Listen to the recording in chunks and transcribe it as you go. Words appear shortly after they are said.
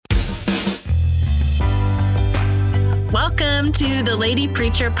Welcome to the Lady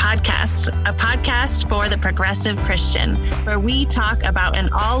Preacher Podcast, a podcast for the progressive Christian, where we talk about an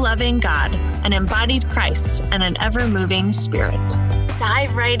all-loving God, an embodied Christ, and an ever-moving Spirit.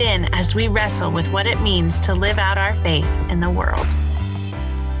 Dive right in as we wrestle with what it means to live out our faith in the world.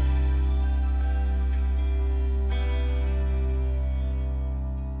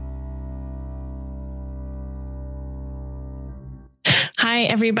 Hi,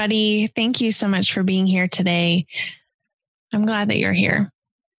 everybody. Thank you so much for being here today. I'm glad that you're here.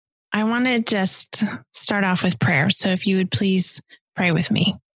 I want to just start off with prayer. So if you would please pray with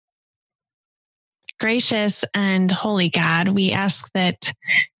me. Gracious and holy God, we ask that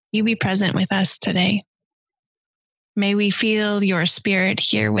you be present with us today. May we feel your Spirit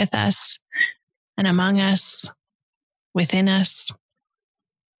here with us and among us, within us.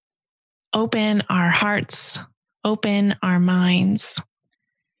 Open our hearts, open our minds,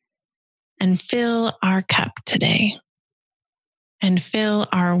 and fill our cup today. And fill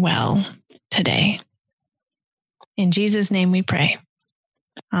our well today. In Jesus' name we pray.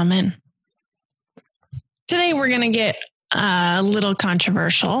 Amen. Today we're going to get a little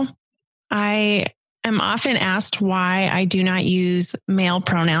controversial. I am often asked why I do not use male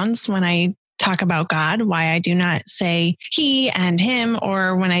pronouns when I talk about God, why I do not say he and him,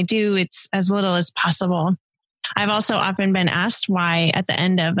 or when I do, it's as little as possible. I've also often been asked why at the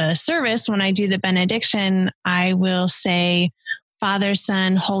end of a service, when I do the benediction, I will say, Father,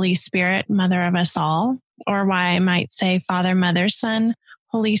 Son, Holy Spirit, Mother of us all, or why I might say Father, Mother, Son,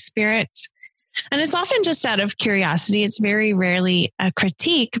 Holy Spirit. And it's often just out of curiosity. It's very rarely a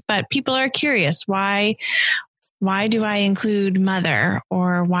critique, but people are curious. Why do I include mother?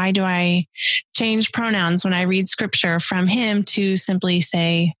 Or why do I change pronouns when I read scripture from him to simply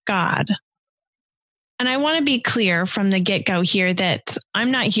say God? And I want to be clear from the get-go here that I'm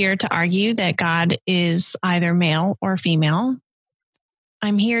not here to argue that God is either male or female.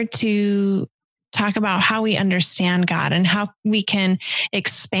 I'm here to talk about how we understand God and how we can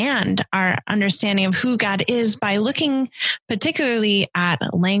expand our understanding of who God is by looking particularly at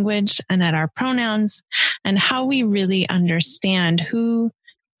language and at our pronouns and how we really understand who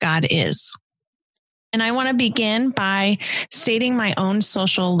God is. And I want to begin by stating my own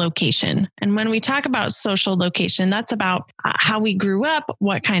social location. And when we talk about social location, that's about how we grew up,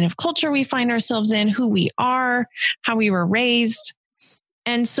 what kind of culture we find ourselves in, who we are, how we were raised.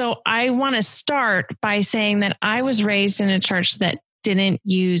 And so I want to start by saying that I was raised in a church that didn't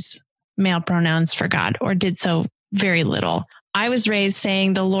use male pronouns for God, or did so very little. I was raised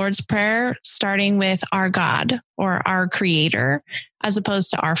saying the Lord's Prayer, starting with our God or our Creator, as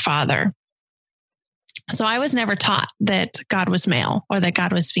opposed to our Father. So I was never taught that God was male or that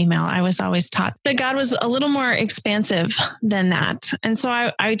God was female. I was always taught that God was a little more expansive than that. And so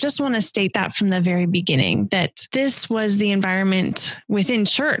I just want to state that from the very beginning, that this was the environment within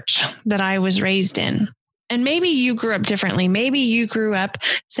church that I was raised in. And maybe you grew up differently. Maybe you grew up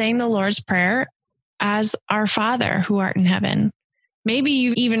saying the Lord's Prayer as our Father who art in heaven. Maybe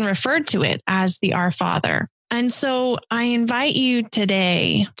you even referred to it as the Our Father. And so I invite you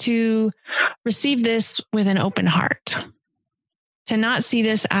today to receive this with an open heart, to not see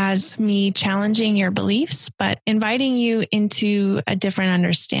this as me challenging your beliefs, but inviting you into a different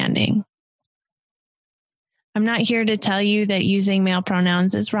understanding. I'm not here to tell you that using male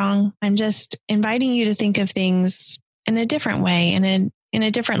pronouns is wrong. I'm just inviting you to think of things in a different way and in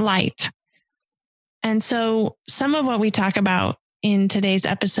a different light. And so some of what we talk about in today's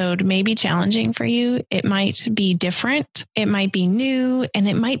episode may be challenging for you. It might be different. It might be new, and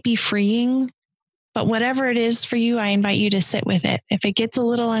it might be freeing. But whatever it is for you, I invite you to sit with it. If it gets a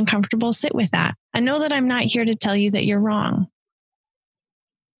little uncomfortable, sit with that. And know that I'm not here to tell you that you're wrong.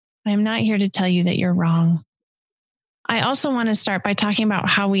 I'm not here to tell you that you're wrong. I also want to start by talking about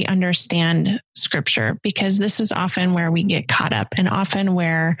how we understand scripture, because this is often where we get caught up and often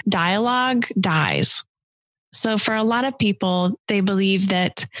where dialogue dies. So for a lot of people, they believe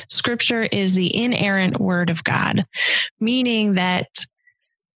that scripture is the inerrant word of God, meaning that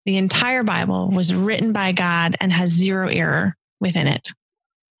the entire Bible was written by God and has zero error within it.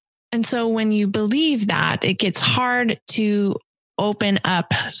 And so when you believe that, it gets hard to open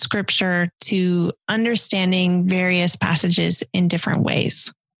up scripture to understanding various passages in different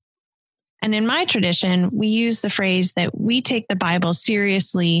ways. And in my tradition, we use the phrase that we take the Bible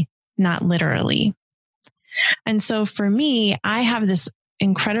seriously, not literally. And so for me, I have this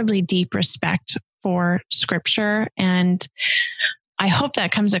incredibly deep respect for scripture. And I hope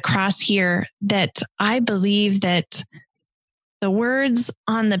that comes across here, that I believe that the words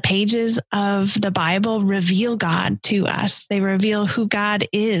on the pages of the Bible reveal God to us. They reveal who God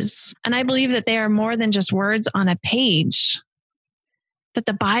is. And I believe that they are more than just words on a page. that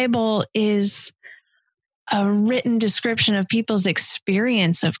the Bible is a written description of people's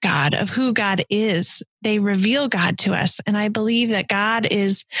experience of God, of who God is. They reveal God to us. And I believe that God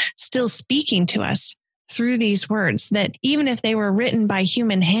is still speaking to us through these words, that even if they were written by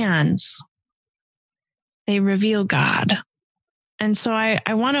human hands, they reveal God. And so I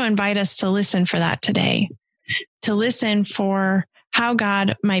want to invite us to listen for that today, to listen for how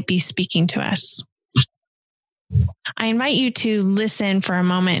God might be speaking to us. I invite you to listen for a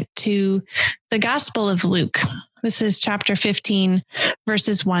moment to the Gospel of Luke. This is chapter 15,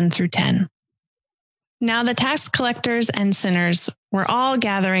 verses 1 through 10. Now the tax collectors and sinners were all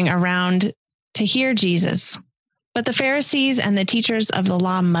gathering around to hear Jesus. But the Pharisees and the teachers of the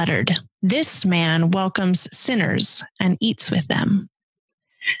law muttered, "This man welcomes sinners and eats with them."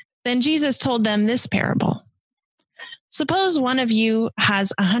 Then Jesus told them this parable. Suppose one of you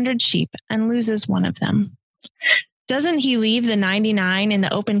has 100 sheep and loses one of them. Doesn't he leave the 99 in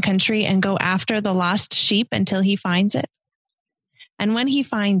the open country and go after the lost sheep until he finds it? And when he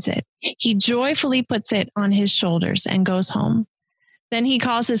finds it, he joyfully puts it on his shoulders and goes home. Then he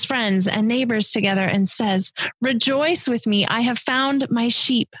calls his friends and neighbors together and says, "Rejoice with me, I have found my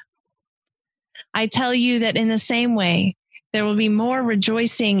sheep." I tell you that in the same way, there will be more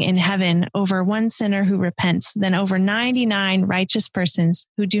rejoicing in heaven over one sinner who repents than over 99 righteous persons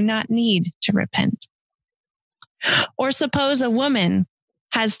who do not need to repent. Or suppose a woman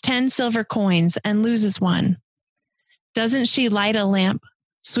has 10 silver coins and loses one. Doesn't she light a lamp,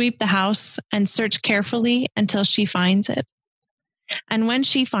 sweep the house, and search carefully until she finds it? And when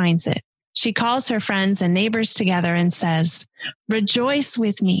she finds it, she calls her friends and neighbors together and says, "Rejoice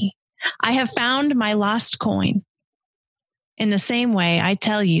with me, I have found my lost coin." In the same way, I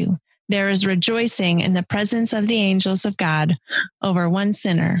tell you, there is rejoicing in the presence of the angels of God over one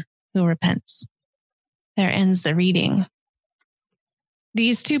sinner who repents. There ends the reading.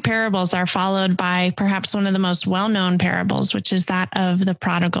 These two parables are followed by perhaps one of the most well-known parables, which is that of the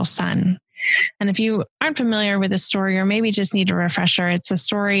prodigal son. And if you aren't familiar with the story, or maybe just need a refresher, it's a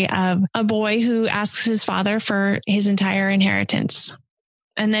story of a boy who asks his father for his entire inheritance.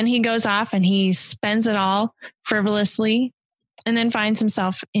 And then he goes off and he spends it all frivolously, and then finds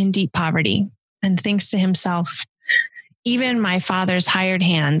himself in deep poverty and thinks to himself, "Even my father's hired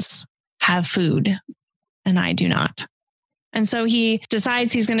hands have food, and I do not." And so he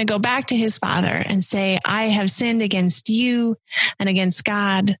decides he's going to go back to his father and say, "I have sinned against you and against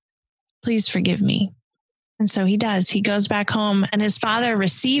God. Please forgive me." And so he does. He goes back home, and his father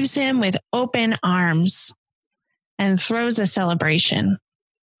receives him with open arms and throws a celebration.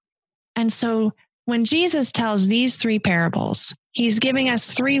 And so when Jesus tells these three parables, he's giving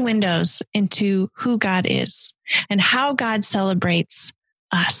us three windows into who God is and how God celebrates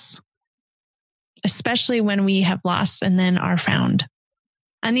us, especially when we have lost and then are found.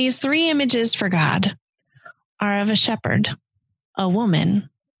 And these three images for God are of a shepherd, a woman,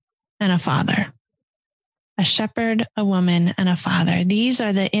 and a father. A shepherd, a woman, and a father. These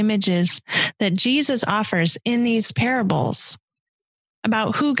are the images that Jesus offers in these parables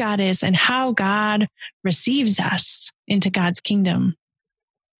about who God is and how God receives us into God's kingdom.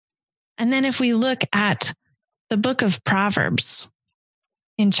 And then if we look at the book of Proverbs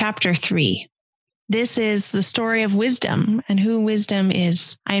in chapter 3, this is the story of wisdom and who wisdom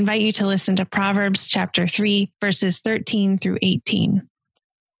is. I invite you to listen to Proverbs chapter 3, verses 13 through 18.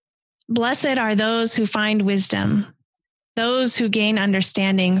 Blessed are those who find wisdom, those who gain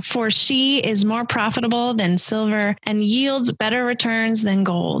understanding, for she is more profitable than silver and yields better returns than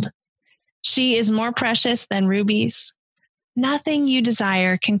gold. She is more precious than rubies. Nothing you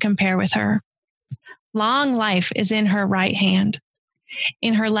desire can compare with her. Long life is in her right hand.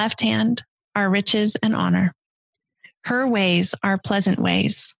 In her left hand are riches and honor. Her ways are pleasant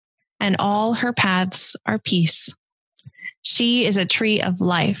ways, and all her paths are peace. She is a tree of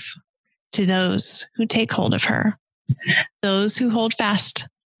life to those who take hold of her. Those who hold fast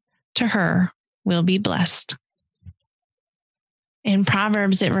to her will be blessed. In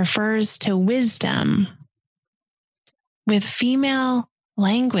Proverbs, it refers to wisdom with female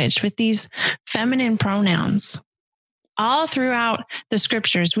language, with these feminine pronouns. All throughout the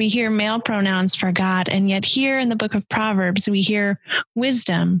scriptures, we hear male pronouns for God, and yet here in the book of Proverbs, we hear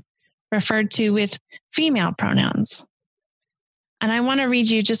wisdom referred to with female pronouns. And I want to read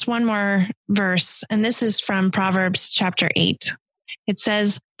you just one more verse, and this is from Proverbs chapter 8. It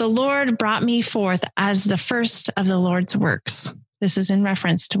says, "The Lord brought me forth as the first of the Lord's works." This is in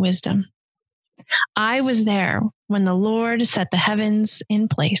reference to wisdom. "I was there when the Lord set the heavens in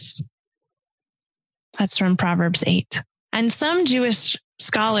place." That's from Proverbs 8. And some Jewish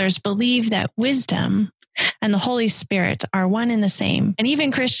scholars believe that wisdom and the Holy Spirit are one and the same. And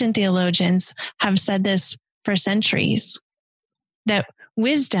even Christian theologians have said this for centuries, that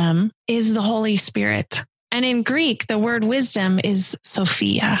wisdom is the Holy Spirit. And in Greek, the word wisdom is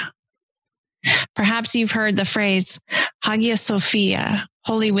Sophia. Perhaps you've heard the phrase Hagia Sophia,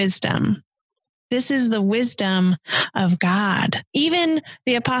 holy wisdom. This is the wisdom of God. Even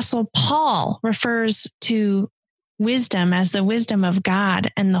the Apostle Paul refers to wisdom as the wisdom of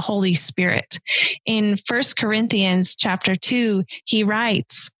God and the Holy Spirit. In 1 Corinthians chapter 2, he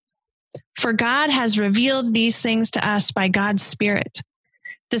writes, "For God has revealed these things to us by God's Spirit.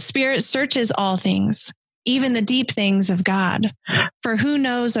 The Spirit searches all things, even the deep things of God. For who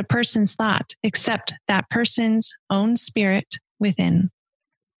knows a person's thought except that person's own spirit within?"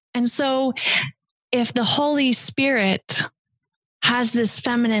 And so if the Holy Spirit has this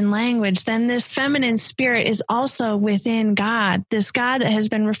feminine language, then this feminine spirit is also within God. This God that has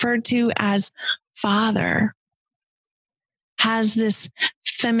been referred to as Father has this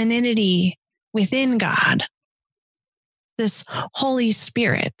femininity within God, this Holy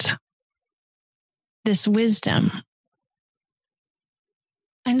Spirit, this wisdom.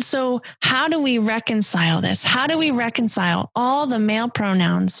 And so how do we reconcile this? How do we reconcile all the male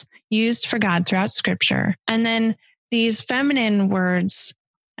pronouns used for God throughout Scripture, and then these feminine words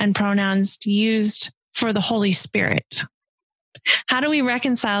and pronouns used for the Holy Spirit? How do we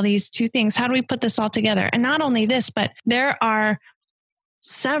reconcile these two things? How do we put this all together? And not only this, but there are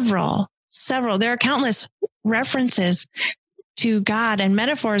there are countless references to God and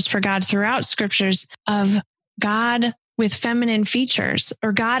metaphors for God throughout scriptures of God with feminine features,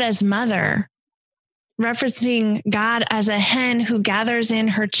 or God as mother, referencing God as a hen who gathers in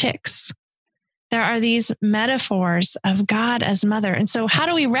her chicks. There are these metaphors of God as mother. And so how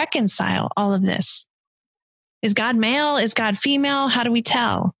do we reconcile all of this? Is God male? Is God female? How do we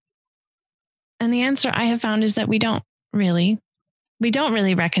tell? And the answer I have found is that we don't really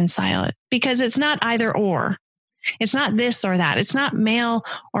reconcile it, because it's not either or. It's not this or that. It's not male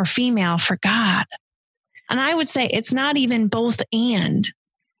or female for God. And I would say it's not even both and.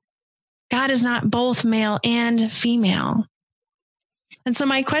 God is not both male and female. And so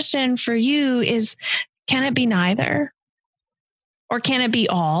my question for you is, can it be neither? Or can it be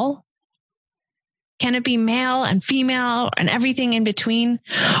all? Can it be male and female and everything in between?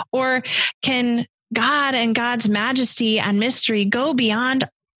 Or can God and God's majesty and mystery go beyond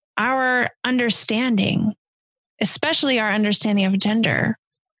our understanding, especially our understanding of gender?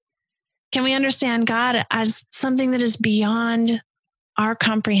 Can we understand God as something that is beyond our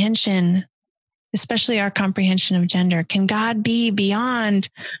comprehension, especially our comprehension of gender? Can God be beyond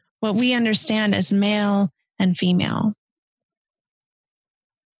what we understand as male and female?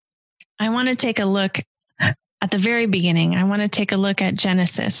 I want to take a look at the very beginning. I want to take a look at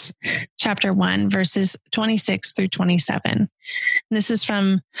Genesis chapter 1, verses 26 through 27. And this is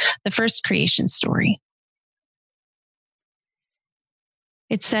from the first creation story.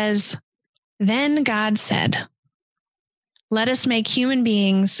 It says, "Then God said, 'Let us make human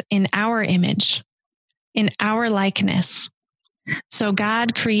beings in our image, in our likeness.' So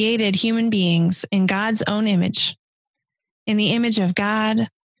God created human beings in God's own image. In the image of God,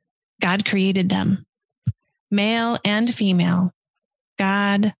 God created them. Male and female,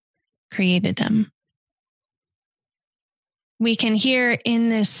 God created them." We can hear in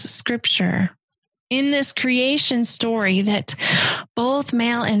this scripture, in this creation story, that both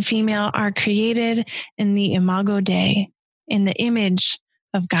male and female are created in the imago Dei, in the image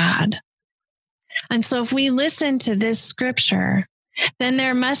of God. And so if we listen to this scripture, then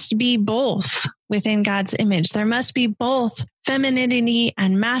there must be both within God's image. There must be both femininity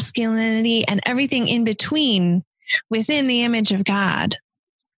and masculinity and everything in between within the image of God.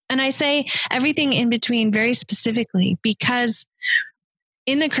 And I say everything in between very specifically because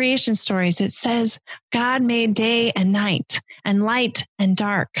in the creation stories, it says God made day and night and light and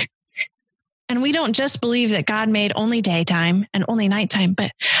dark. And we don't just believe that God made only daytime and only nighttime,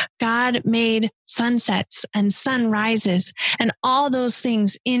 but God made sunsets and sunrises and all those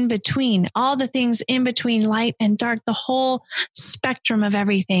things in between, all the things in between light and dark, the whole spectrum of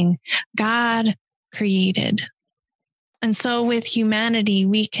everything God created. And so with humanity,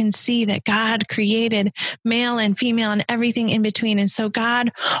 we can see that God created male and female and everything in between. And so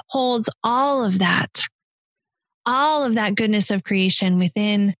God holds all of that goodness of creation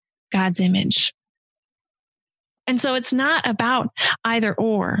within God's image. And so it's not about either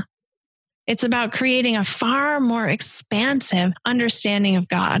or. It's about creating a far more expansive understanding of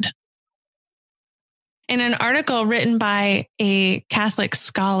God. In an article written by a Catholic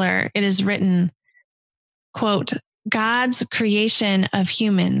scholar, it is written, quote, "God's creation of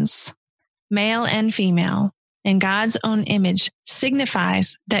humans male and female, in God's own image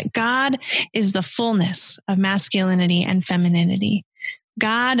signifies that God is the fullness of masculinity and femininity.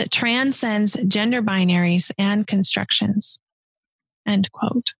 God transcends gender binaries and constructions. End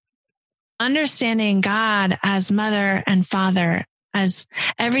quote. Understanding God as mother and father, as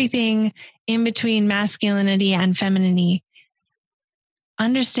everything in between masculinity and femininity,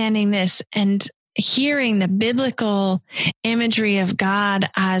 understanding this and hearing the biblical imagery of God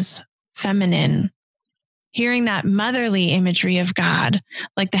as feminine, hearing that motherly imagery of God,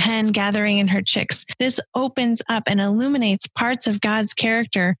 like the hen gathering in her chicks, this opens up and illuminates parts of God's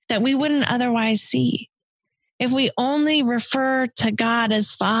character that we wouldn't otherwise see. If we only refer to God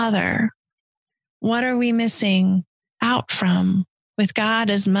as Father, what are we missing out from with God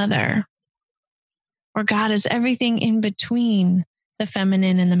as mother? Or God as everything in between the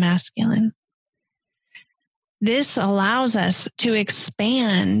feminine and the masculine? This allows us to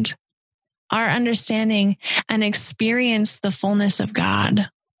expand our understanding and experience the fullness of God.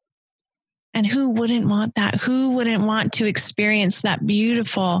 And who wouldn't want that? Who wouldn't want to experience that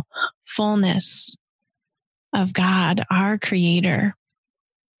beautiful fullness of God, our Creator?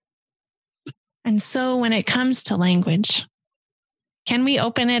 And so when it comes to language, can we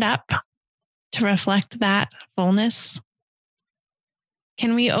open it up to reflect that fullness?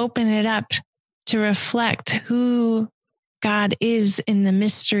 Can we open it up to reflect who God is in the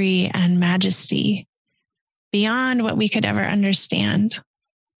mystery and majesty beyond what we could ever understand?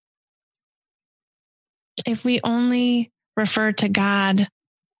 If we only refer to God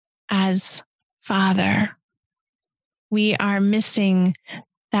as Father, we are missing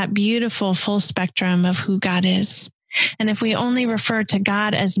that beautiful full spectrum of who God is. And if we only refer to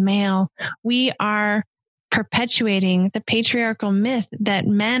God as male, we are perpetuating the patriarchal myth that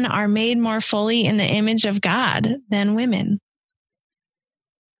men are made more fully in the image of God than women.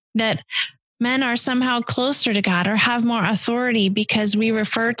 That men are somehow closer to God or have more authority because we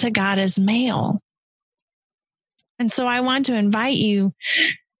refer to God as male. And so I want to invite you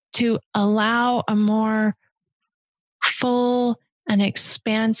to allow a more full and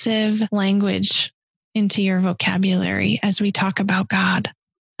expansive language into your vocabulary as we talk about God.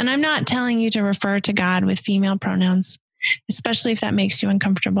 And I'm not telling you to refer to God with female pronouns, especially if that makes you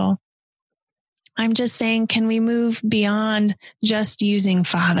uncomfortable. I'm just saying, can we move beyond just using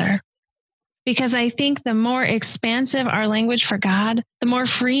Father? Because I think the more expansive our language for God, the more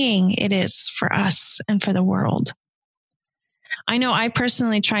freeing it is for us and for the world. I know I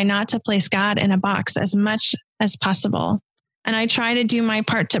personally try not to place God in a box as much as possible. And I try to do my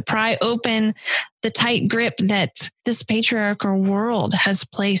part to pry open the tight grip that this patriarchal world has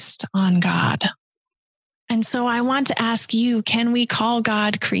placed on God. And so I want to ask you, can we call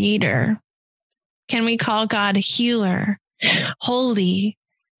God Creator? Can we call God Healer, Holy,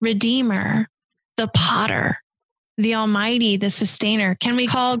 Redeemer, the Potter, the Almighty, the Sustainer? Can we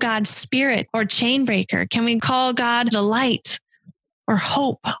call God Spirit or Chainbreaker? Can we call God the Light or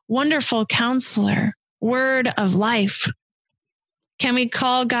Hope, Wonderful Counselor, Word of Life? Can we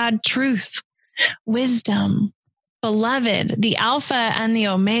call God Truth, Wisdom, Beloved, the Alpha and the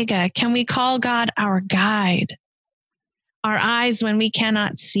Omega? Can we call God our guide, our eyes when we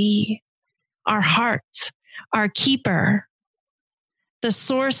cannot see, our heart, our keeper, the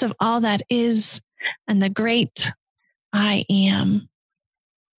source of all that is, and the great I am?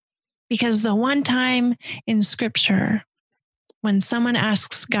 Because the one time in Scripture, when someone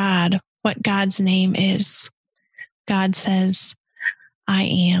asks God what God's name is, God says, I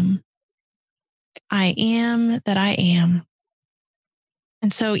am. I am that I am.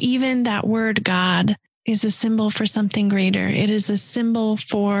 And so even that word God is a symbol for something greater. It is a symbol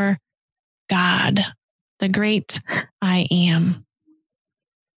for God, the great I am.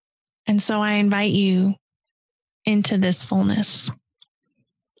 And so I invite you into this fullness,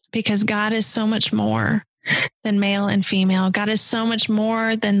 because God is so much more than male and female. God is so much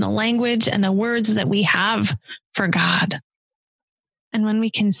more than the language and the words that we have for God. And when we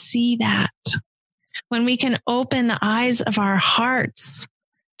can see that, when we can open the eyes of our hearts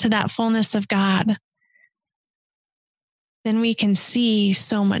to that fullness of God, then we can see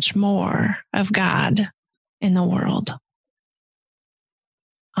so much more of God in the world.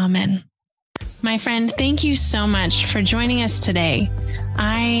 Amen. My friend, thank you so much for joining us today.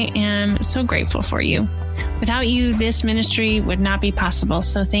 I am so grateful for you. Without you, this ministry would not be possible.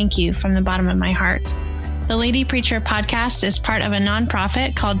 So thank you from the bottom of my heart. The Lady Preacher podcast is part of a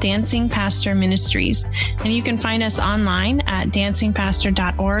nonprofit called Dancing Pastor Ministries, and you can find us online at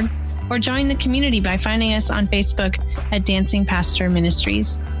dancingpastor.org or join the community by finding us on Facebook at Dancing Pastor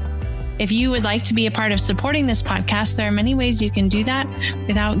Ministries. If you would like to be a part of supporting this podcast, there are many ways you can do that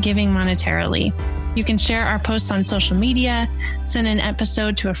without giving monetarily. You can share our posts on social media, send an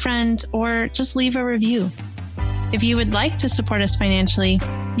episode to a friend, or just leave a review. If you would like to support us financially,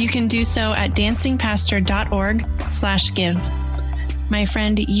 you can do so at dancingpastor.org/give. My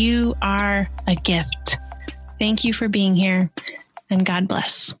friend, you are a gift. Thank you for being here, and God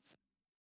bless.